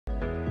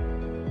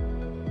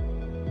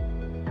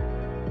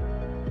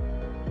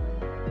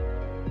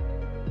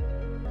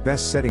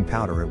Best setting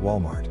powder at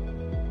Walmart.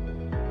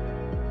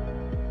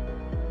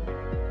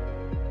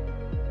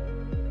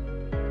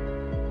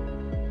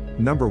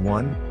 Number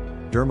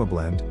 1.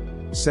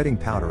 Dermablend Setting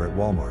Powder at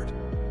Walmart.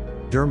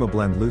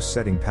 Dermablend Loose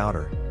Setting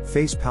Powder,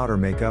 Face Powder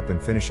Makeup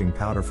and Finishing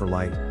Powder for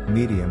light,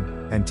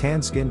 medium, and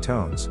tan skin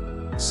tones.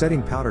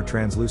 Setting powder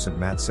translucent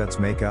matte sets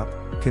makeup,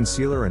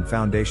 concealer and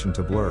foundation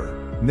to blur,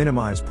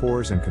 minimize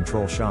pores and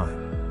control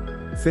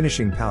shine.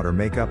 Finishing powder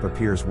makeup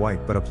appears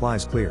white but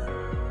applies clear.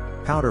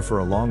 Powder for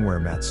a long wear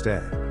matte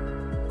stay.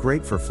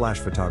 Great for flash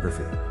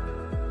photography.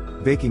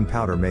 Baking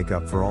powder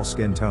makeup for all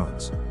skin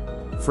tones.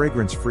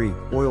 Fragrance-free,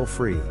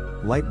 oil-free,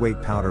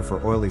 lightweight powder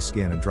for oily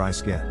skin and dry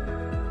skin.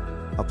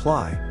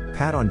 Apply,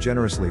 pat on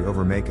generously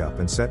over makeup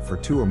and set for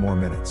 2 or more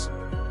minutes.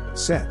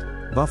 Set,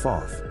 buff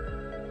off.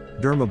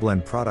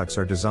 Dermablend products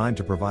are designed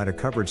to provide a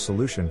coverage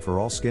solution for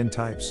all skin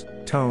types,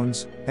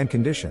 tones, and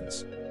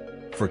conditions.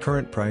 For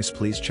current price,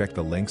 please check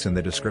the links in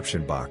the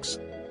description box.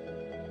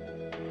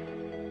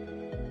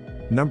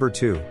 Number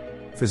 2.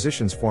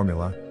 Physicians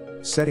Formula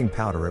Setting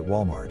Powder at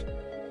Walmart.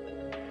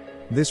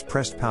 This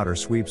pressed powder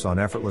sweeps on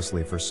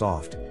effortlessly for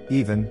soft,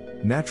 even,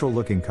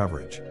 natural-looking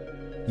coverage.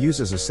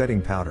 Use as a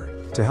setting powder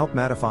to help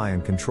mattify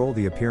and control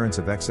the appearance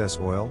of excess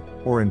oil,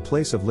 or in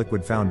place of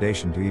liquid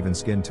foundation to even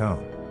skin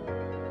tone.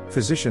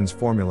 Physicians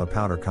Formula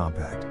Powder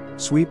Compact.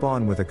 Sweep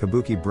on with a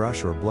kabuki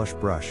brush or blush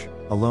brush,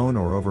 alone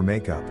or over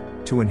makeup,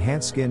 to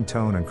enhance skin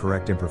tone and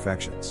correct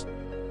imperfections.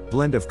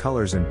 Blend of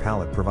colors and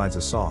palette provides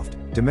a soft,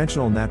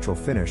 dimensional natural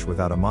finish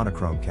without a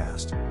monochrome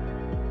cast.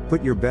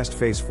 Put your best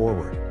face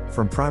forward.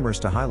 From primers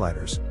to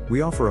highlighters,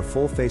 we offer a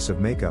full face of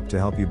makeup to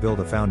help you build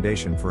a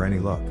foundation for any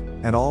look,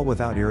 and all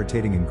without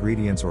irritating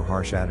ingredients or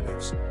harsh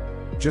additives.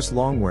 Just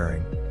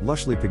long-wearing,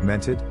 lushly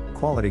pigmented,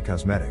 quality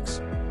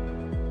cosmetics.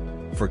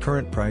 For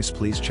current price,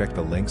 please check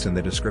the links in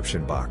the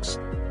description box.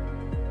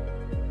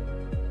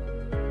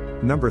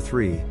 Number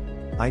 3.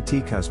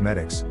 IT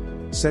Cosmetics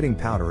Setting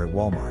Powder at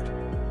Walmart.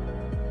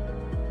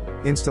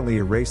 Instantly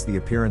erase the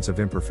appearance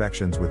of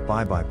imperfections with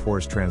Bye Bye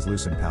Pores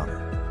Translucent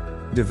Powder.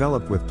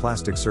 Developed with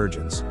plastic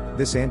surgeons,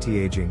 this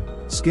anti-aging,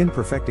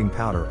 skin-perfecting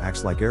powder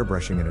acts like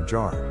airbrushing in a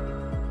jar.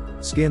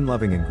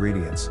 Skin-loving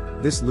ingredients,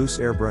 this loose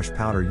airbrush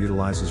powder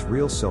utilizes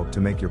real silk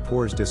to make your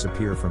pores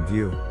disappear from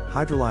view,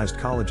 hydrolyzed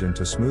collagen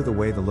to smooth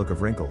away the look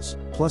of wrinkles,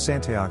 plus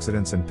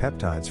antioxidants and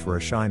peptides for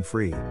a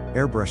shine-free,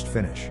 airbrushed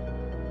finish.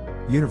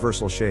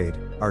 Universal Shade,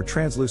 our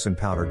translucent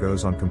powder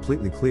goes on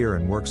completely clear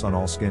and works on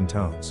all skin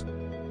tones.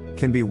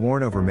 Can be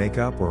worn over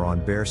makeup or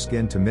on bare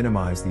skin to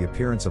minimize the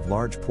appearance of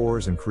large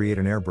pores and create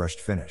an airbrushed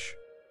finish.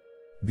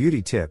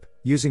 Beauty tip,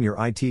 using your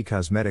IT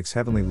Cosmetics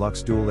Heavenly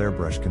Luxe Dual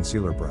Airbrush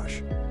Concealer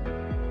Brush.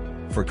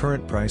 For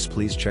current price,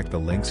 please check the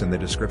links in the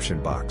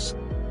description box.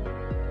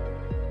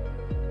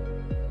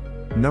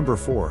 Number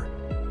 4.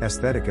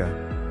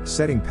 Aesthetica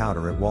Setting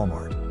Powder at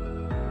Walmart.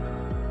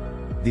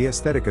 The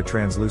Aesthetica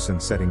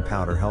Translucent Setting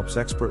Powder helps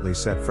expertly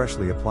set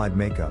freshly applied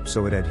makeup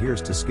so it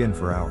adheres to skin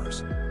for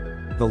hours.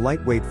 The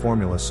lightweight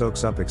formula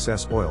soaks up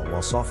excess oil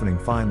while softening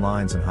fine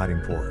lines and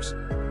hiding pores.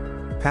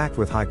 Packed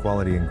with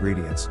high-quality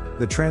ingredients,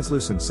 the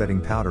translucent setting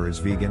powder is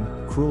vegan,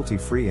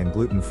 cruelty-free and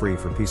gluten-free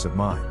for peace of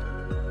mind.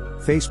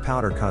 Face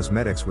powder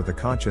cosmetics with a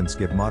conscience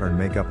give modern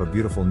makeup a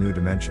beautiful new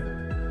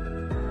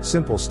dimension.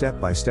 Simple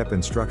step-by-step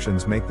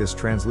instructions make this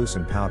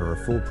translucent powder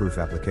a foolproof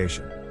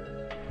application.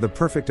 The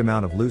perfect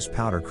amount of loose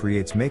powder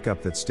creates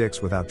makeup that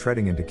sticks without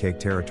treading into cake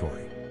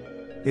territory.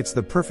 It's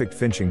the perfect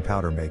finishing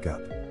powder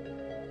makeup.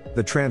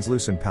 The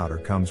translucent powder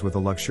comes with a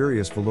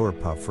luxurious velour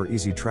puff for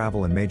easy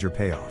travel and major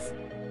payoff.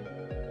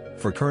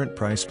 For current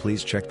price,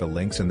 please check the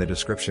links in the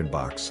description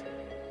box.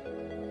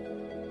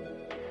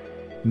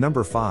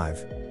 Number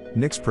 5.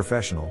 NYX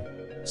Professional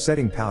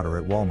Setting Powder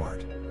at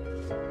Walmart.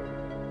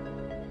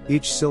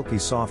 Each silky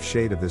soft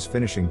shade of this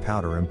finishing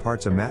powder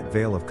imparts a matte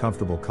veil of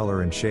comfortable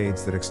color and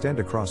shades that extend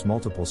across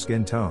multiple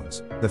skin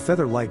tones. The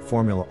Feather Light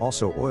formula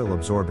also oil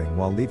absorbing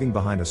while leaving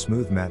behind a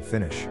smooth matte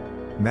finish.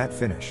 Matte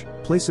finish.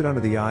 Place it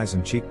under the eyes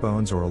and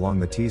cheekbones or along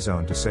the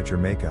T-zone to set your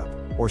makeup,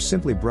 or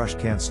simply brush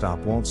Can't Stop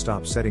Won't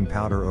Stop setting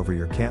powder over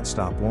your Can't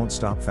Stop Won't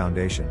Stop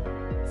foundation.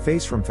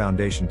 Face from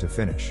foundation to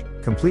finish.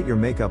 Complete your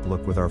makeup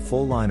look with our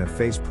full line of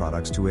face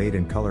products to aid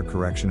in color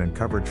correction and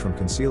coverage from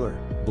concealer,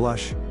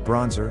 blush,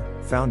 bronzer,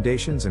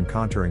 foundations and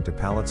contouring to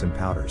palettes and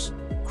powders.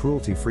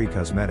 Cruelty-free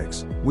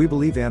cosmetics. We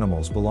believe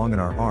animals belong in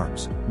our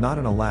arms, not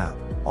in a lab.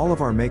 All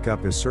of our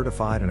makeup is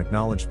certified and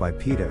acknowledged by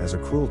PETA as a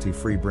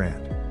cruelty-free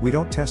brand. We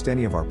don't test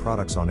any of our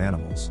products on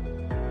animals.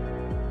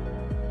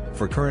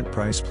 For current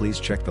price, please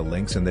check the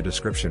links in the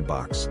description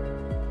box.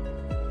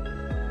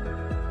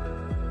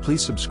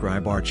 Please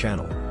subscribe our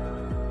channel.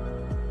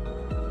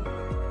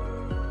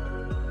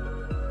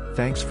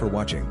 Thanks for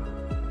watching.